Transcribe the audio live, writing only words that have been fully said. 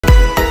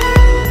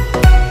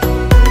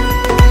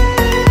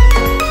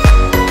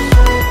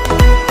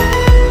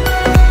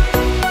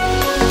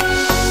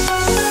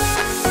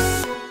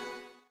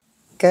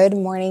Good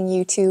morning,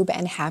 YouTube,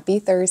 and happy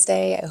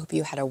Thursday. I hope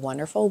you had a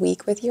wonderful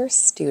week with your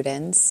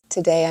students.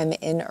 Today I'm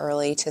in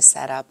early to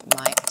set up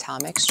my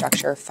atomic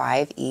structure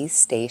 5E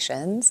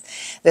stations.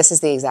 This is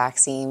the exact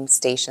same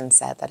station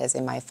set that is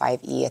in my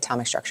 5E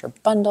atomic structure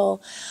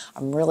bundle.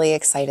 I'm really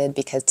excited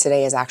because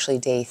today is actually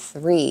day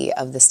 3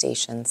 of the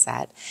station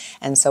set.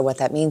 And so what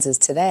that means is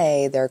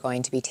today they're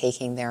going to be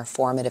taking their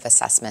formative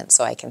assessment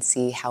so I can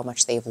see how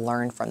much they've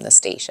learned from the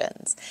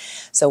stations.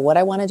 So what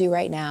I want to do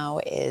right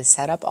now is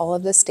set up all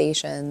of the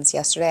stations.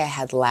 Yesterday I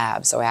had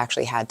labs, so I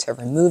actually had to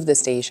remove the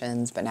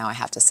stations, but now I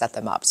have to set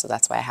them up, so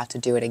that's why I have to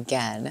do it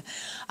again.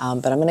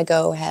 But I'm going to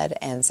go ahead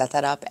and set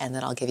that up, and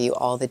then I'll give you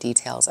all the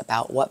details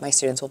about what my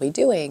students will be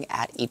doing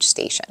at each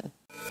station.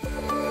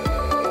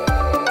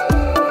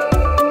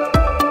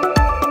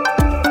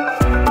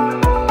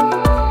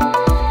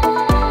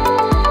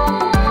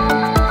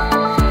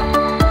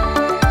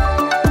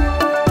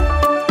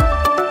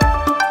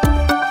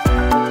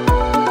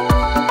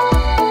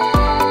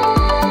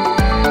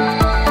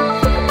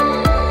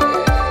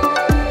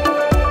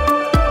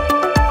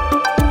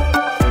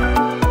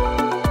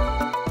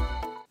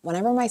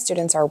 Whenever my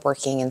students are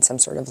working in some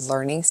sort of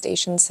learning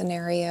station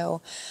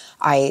scenario,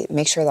 I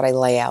make sure that I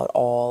lay out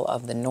all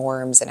of the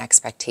norms and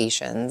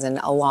expectations, and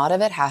a lot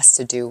of it has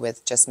to do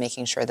with just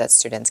making sure that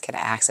students can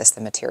access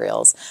the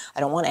materials. I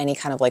don't want any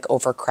kind of like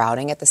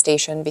overcrowding at the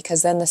station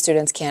because then the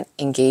students can't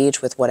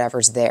engage with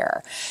whatever's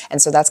there.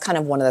 And so that's kind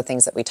of one of the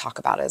things that we talk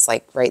about is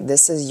like, right,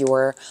 this is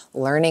your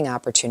learning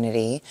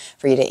opportunity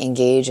for you to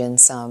engage in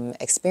some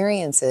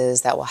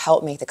experiences that will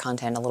help make the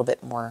content a little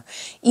bit more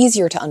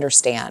easier to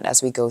understand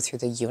as we go through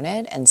the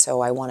unit. And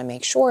so I want to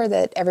make sure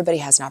that everybody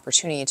has an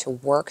opportunity to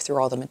work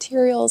through all the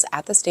materials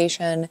at the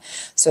station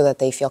so that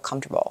they feel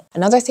comfortable.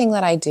 Another thing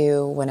that I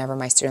do whenever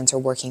my students are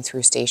working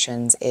through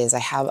stations is I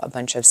have a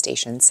bunch of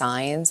station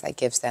signs that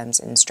gives them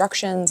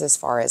instructions as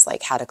far as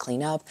like how to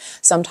clean up.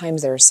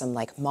 Sometimes there's some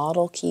like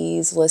model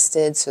keys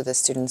listed so the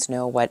students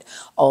know what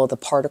all of the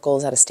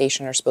particles at a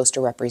station are supposed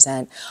to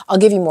represent. I'll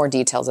give you more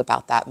details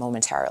about that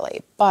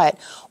momentarily. But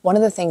one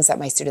of the things that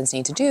my students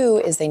need to do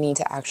is they need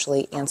to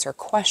actually answer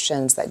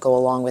questions that go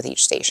along with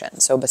each station.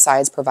 So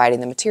besides providing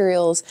the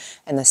materials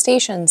and the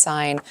station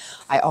sign,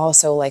 I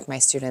also like my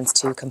students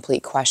to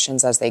complete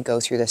questions as they go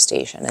through the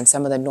station. And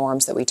some of the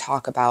norms that we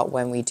talk about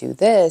when we do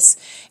this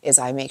is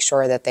I make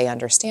sure that they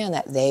understand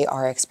that they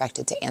are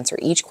expected to answer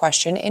each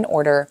question in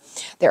order.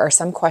 There are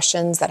some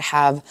questions that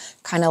have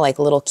kind of like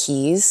little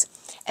keys,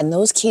 and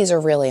those keys are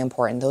really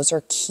important. Those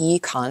are key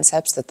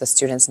concepts that the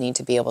students need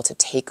to be able to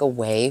take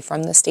away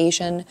from the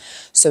station.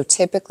 So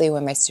typically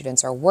when my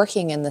students are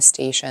working in the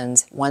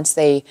stations, once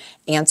they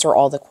answer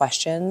all the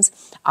questions,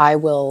 I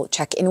will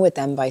check in with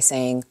them by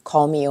saying,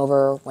 call me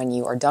over when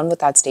you are done with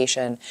that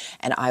station,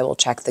 and I will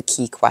check the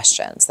key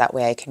questions. That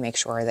way I can make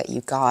sure that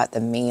you got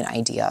the main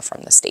idea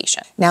from the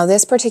station. Now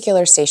this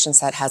particular station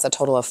set has a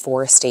total of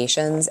 4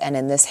 stations, and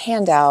in this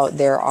handout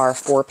there are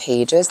 4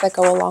 pages that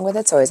go along with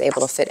it, so I was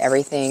able to fit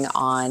everything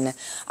on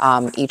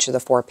each of the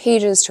 4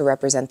 pages to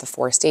represent the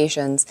 4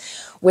 stations.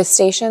 With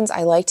stations,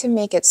 I like to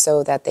make it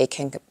so that they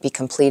can be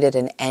completed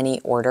in any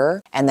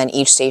order, and then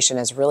each station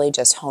is really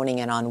just honing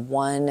in on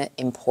one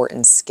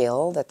important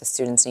skill that the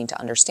students need to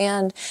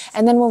understand.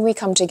 And then when we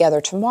come together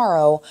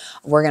tomorrow,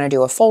 we're going to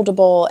do a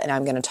foldable, and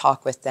I'm going to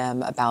talk with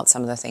them about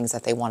some of the things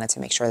that they wanted to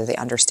make sure that they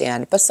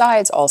understand,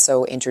 besides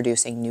also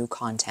introducing new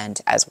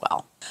content as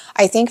well.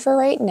 I think for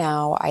right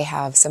now, I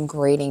have some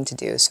grading to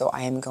do, so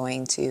I am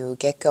going to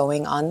get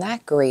going on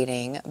that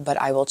grading, but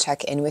I will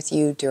check in with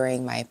you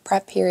during my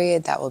prep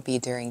period. That will be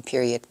during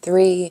period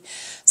 3,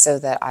 so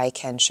that I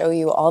can show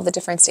you all the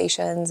different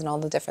stations and all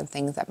the different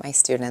things that my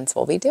students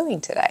will be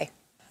doing today.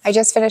 I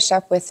just finished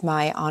up with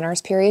my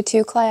honors period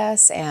 2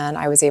 class, and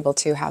I was able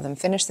to have them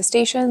finish the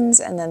stations,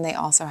 and then they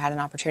also had an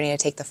opportunity to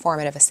take the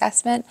formative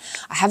assessment.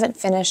 I haven't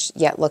finished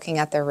yet looking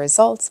at their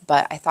results,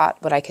 but I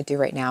thought what I could do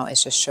right now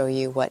is just show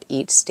you what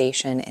each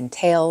station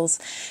entails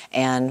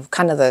and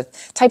kind of the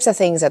types of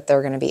things that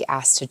they're going to be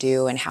asked to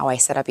do and how I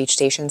set up each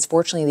station.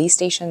 Fortunately, these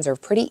stations are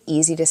pretty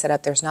easy to set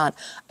up. There's not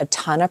a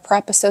ton of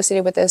prep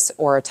associated with this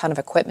or a ton of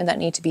equipment that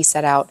need to be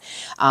set out.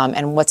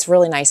 And what's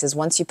really nice is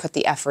once you put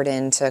the effort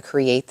in to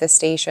create the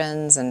station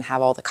and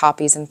have all the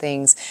copies and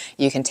things,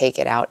 you can take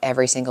it out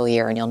every single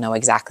year and you'll know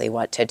exactly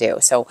what to do.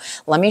 So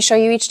let me show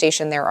you each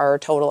station. There are a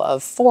total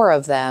of 4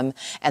 of them,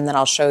 and then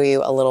I'll show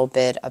you a little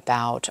bit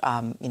about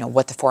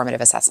what the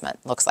formative assessment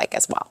looks like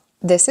as well.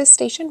 This is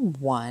station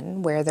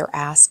 1, where they're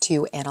asked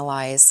to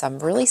analyze some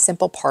really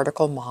simple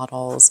particle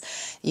models.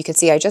 You can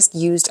see I just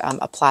used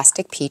a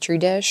plastic petri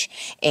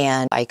dish,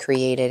 and I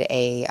created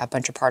a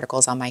bunch of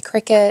particles on my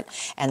Cricut,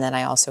 and then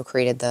I also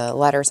created the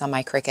letters on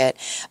my Cricut.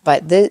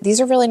 But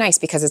these are really nice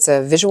because it's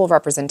a visual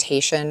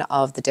representation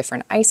of the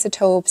different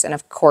isotopes, and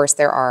of course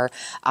there are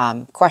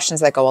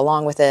questions that go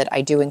along with it. I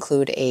do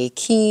include a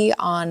key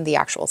on the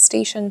actual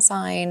station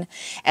sign,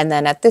 and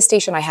then at this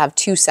station I have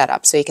 2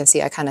 setups, so you can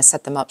see I kind of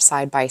set them up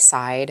side by side.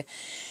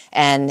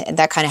 And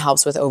that kind of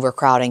helps with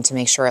overcrowding to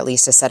make sure at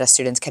least a set of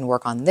students can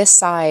work on this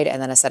side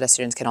and then a set of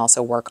students can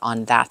also work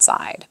on that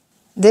side.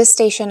 This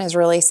station is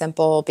really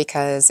simple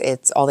because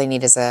it's all they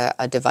need is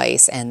a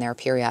device and their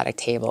periodic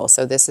table.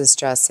 So this is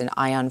just an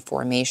ion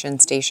formation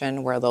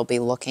station where they'll be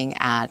looking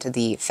at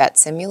the PhET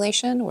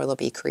simulation, where they'll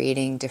be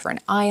creating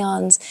different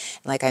ions.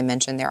 And like I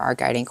mentioned, there are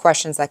guiding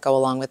questions that go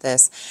along with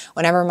this.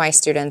 Whenever my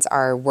students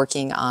are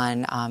working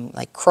on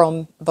like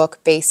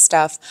Chromebook-based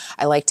stuff,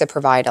 I like to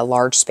provide a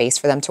large space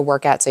for them to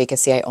work at. So you can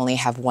see I only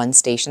have one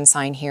station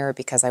sign here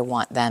because I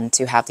want them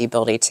to have the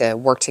ability to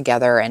work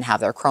together and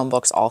have their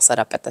Chromebooks all set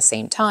up at the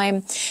same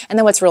time. And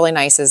then what's really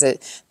nice is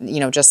it,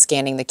 just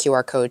scanning the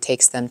QR code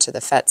takes them to the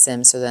PhET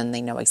sim, so then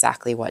they know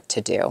exactly what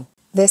to do.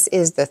 This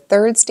is the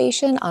third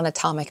station on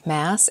atomic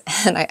mass,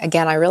 and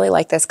again, I really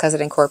like this because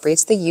it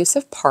incorporates the use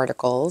of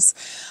particles.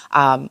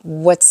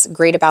 What's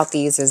great about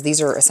these is these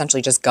are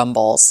essentially just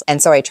gumballs,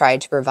 and so I tried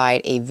to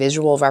provide a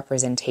visual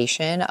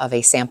representation of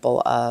a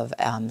sample of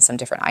some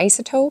different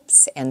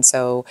isotopes, and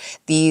so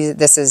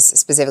this is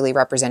specifically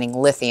representing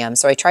lithium,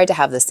 so I tried to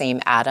have the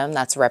same atom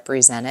that's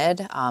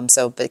represented.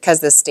 So because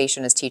this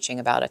station is teaching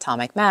about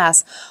atomic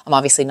mass, I'm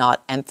obviously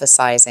not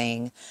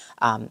emphasizing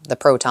the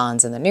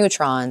protons and the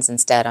neutrons.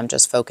 Instead, I'm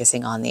just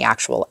focusing on the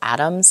actual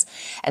atoms.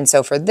 And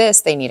so for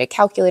this, they need a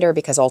calculator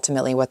because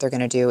ultimately what they're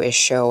going to do is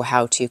show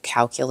how to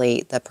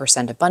calculate the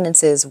percent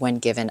abundances when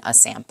given a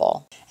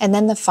sample. And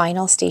then the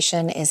final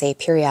station is a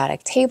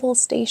periodic table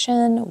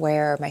station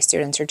where my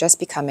students are just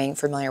becoming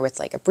familiar with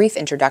like a brief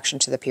introduction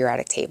to the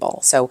periodic table.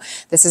 So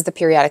this is the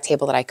periodic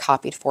table that I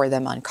copied for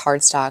them on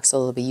cardstock,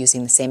 so they'll be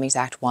using the same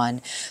exact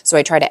one. So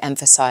I try to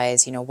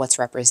emphasize, what's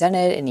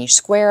represented in each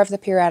square of the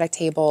periodic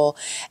table.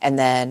 And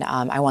then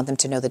I want them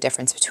to know the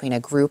difference between a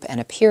group and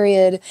a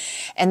period.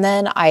 And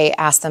then I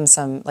ask them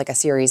a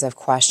series of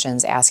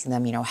questions asking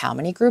them, how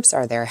many groups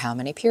are there? How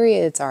many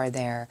periods are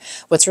there?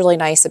 What's really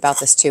nice about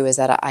this too is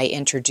that I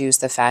introduce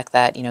the fact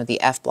that,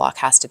 the F block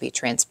has to be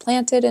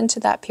transplanted into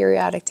that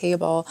periodic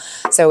table.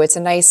 So it's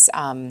a nice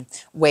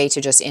way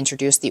to just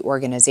introduce the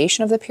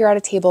organization of the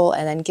periodic table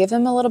and then give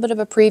them a little bit of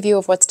a preview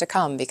of what's to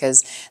come,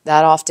 because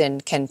that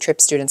often can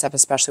trip students up,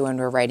 especially when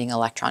we're writing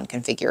electron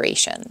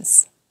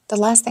configurations. The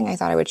last thing I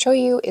thought I would show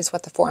you is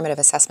what the formative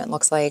assessment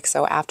looks like.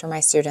 So after my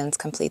students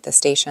complete the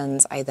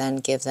stations, I then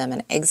give them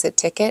an exit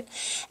ticket.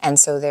 And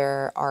so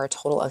there are a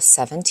total of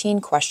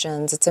 17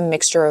 questions. It's a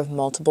mixture of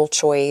multiple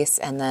choice,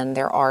 and then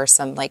there are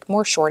some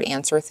more short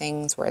answer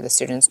things where the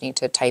students need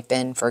to type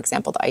in, for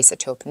example, the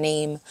isotope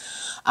name.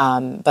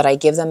 But I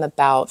give them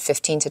about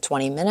 15 to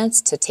 20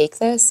 minutes to take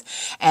this.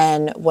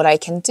 And what I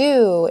can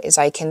do is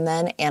I can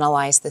then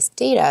analyze this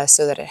data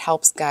so that it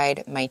helps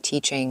guide my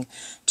teaching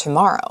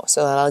tomorrow.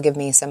 So that'll give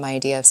me some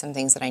idea of some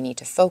things that I need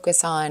to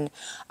focus on.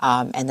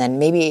 And then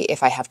maybe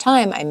if I have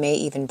time, I may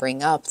even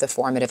bring up the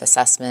formative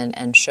assessment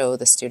and show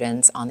the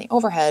students on the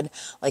overhead,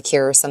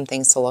 here are some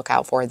things to look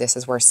out for. This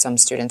is where some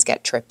students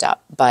get tripped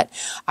up. But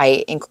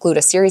I include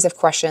a series of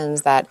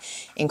questions that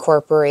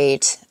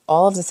incorporate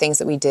all of the things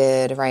that we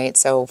did, right?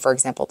 So for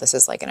example, this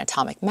is like an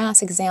atomic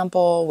mass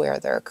example where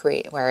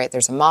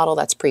there's a model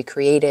that's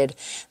pre-created.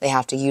 They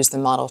have to use the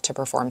model to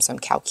perform some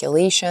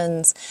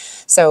calculations.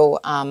 So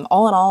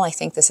all in all, I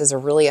think this is a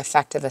really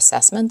effective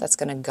assessment that's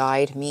going to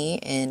guide me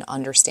in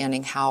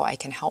understanding how I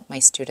can help my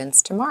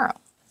students tomorrow.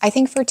 I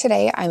think for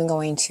today, I'm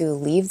going to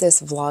leave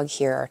this vlog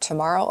here.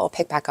 Tomorrow, I'll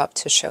pick back up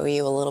to show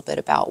you a little bit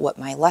about what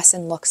my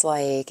lesson looks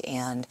like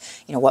and,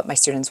 what my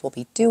students will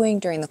be doing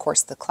during the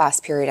course of the class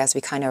period as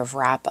we kind of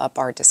wrap up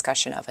our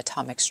discussion of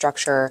atomic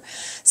structure.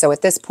 So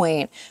at this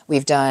point,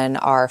 we've done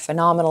our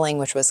phenomenaling,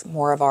 which was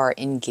more of our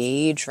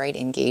engage, right?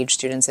 Engage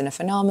students in a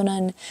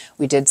phenomenon.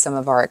 We did some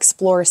of our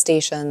explore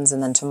stations,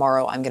 and then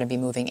tomorrow I'm going to be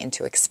moving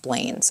into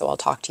explain. So I'll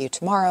talk to you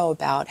tomorrow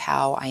about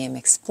how I am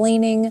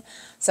explaining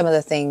some of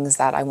the things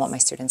that I want my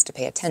students to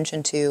pay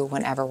attention to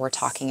whenever we're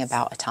talking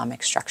about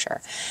atomic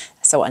structure.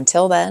 So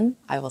until then,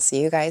 I will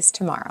see you guys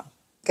tomorrow.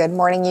 Good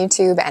morning,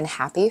 YouTube, and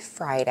happy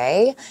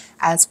Friday.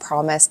 As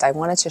promised, I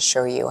wanted to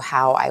show you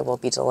how I will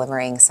be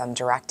delivering some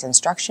direct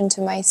instruction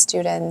to my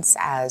students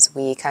as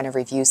we kind of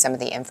review some of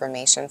the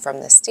information from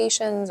the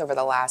stations over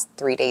the last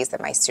 3 days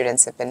that my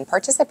students have been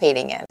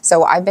participating in.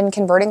 So I've been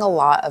converting a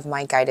lot of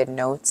my guided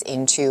notes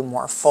into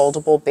more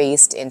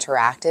foldable-based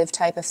interactive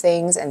type of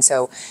things. And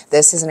so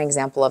this is an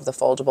example of the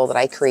foldable that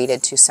I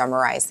created to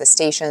summarize the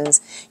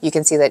stations. You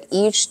can see that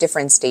each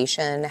different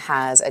station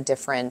has a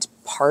different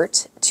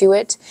part to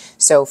it.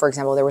 So for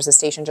example, there was a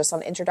station just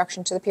on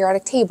introduction to the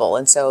periodic table.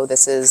 And so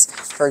this is,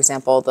 for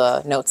example,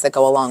 the notes that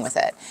go along with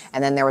it.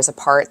 And then there was a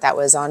part that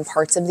was on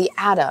parts of the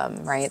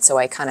atom, right? So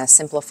I kind of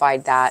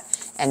simplified that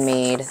and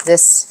made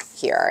this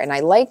here. And I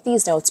like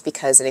these notes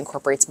because it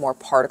incorporates more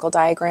particle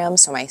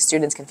diagrams so my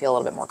students can feel a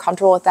little bit more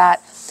comfortable with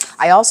that.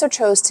 I also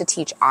chose to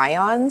teach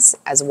ions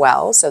as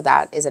well, so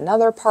that is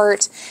another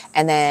part.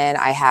 And then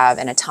I have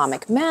an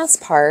atomic mass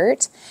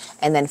part.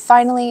 And then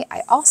finally,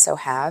 I also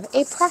have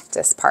a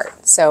practice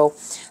part. So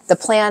the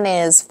plan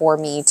is for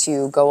me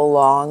to go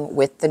along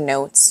with the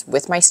notes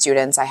with my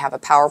students. I have a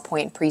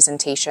PowerPoint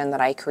presentation that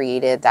I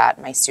created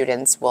that my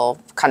students will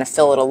kind of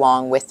fill it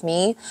along with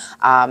me.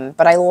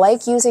 But I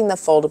like using the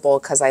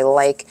foldable because I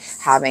like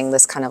having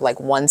this kind of like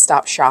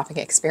one-stop shopping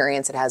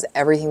experience. It has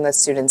everything that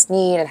students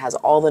need. It has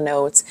all the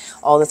notes,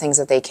 all the things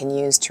that they can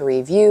use to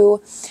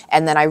review.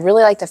 And then I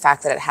really like the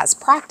fact that it has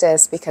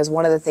practice, because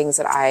one of the things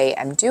that I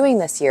am doing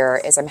this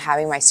year is I'm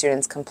having my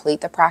students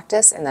complete the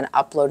practice and then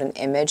upload an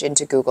image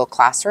into Google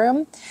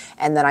Classroom,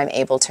 and then I'm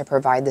able to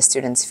provide the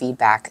students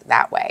feedback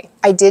that way.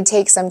 I did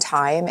take some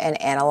time and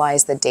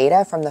analyze the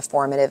data from the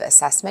formative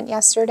assessment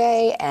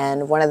yesterday,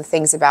 and one of the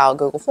things about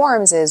Google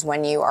Forms is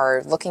when you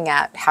are looking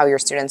at how your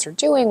students are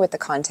doing with the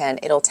content,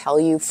 it'll tell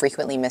you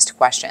frequently missed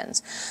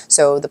questions.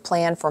 So the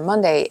plan for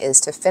Monday is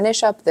to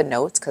finish up the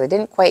notes, because I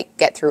didn't quite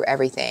get through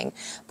everything,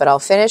 but I'll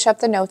finish up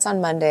the notes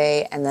on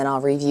Monday, and then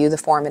I'll review the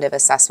formative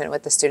assessment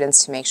with the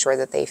students to make sure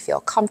that they feel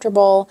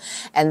comfortable.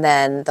 And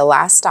then the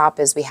last stop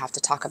is we have to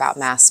talk about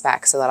mass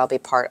spec, so that'll be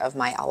part of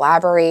my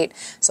elaborate.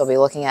 So I'll be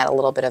looking at a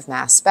little bit of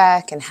mass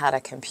spec and how to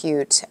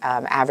compute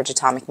average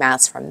atomic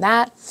mass from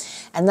that.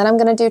 And then I'm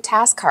going to do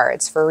task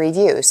cards for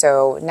review.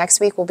 So next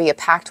week will be a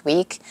packed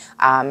week.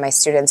 My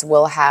students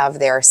will have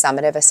their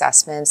summative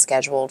assessment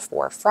scheduled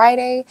for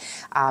Friday,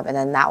 and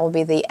then that will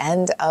be the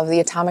end of the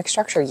atomic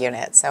structure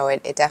unit. So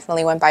it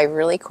definitely went by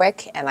really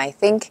quick, and I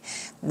think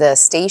the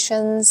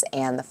stations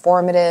and the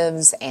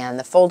formatives and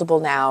the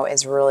foldable now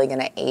is really going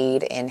to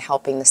aid in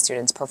helping the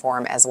students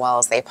perform as well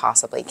as they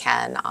possibly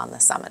can on the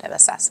summative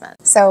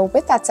assessment. So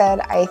with that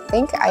said, I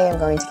think I am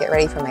going to get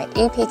ready for my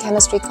AP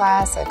chemistry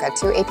class. I've got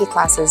 2 AP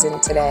classes in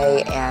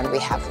today, and we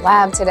have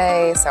lab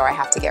today, so I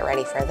have to get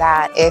ready for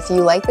that. If you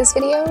like this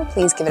video,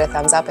 please give it a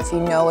thumbs up. If you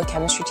know a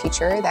chemistry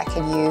teacher that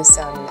could use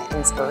some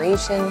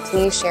inspiration,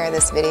 please share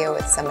this video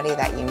with somebody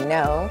that you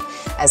know.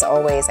 As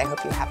always, I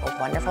hope you have a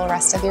wonderful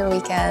rest of your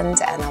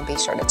weekend, and I'll be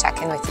sure to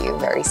check in with you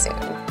very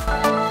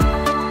soon.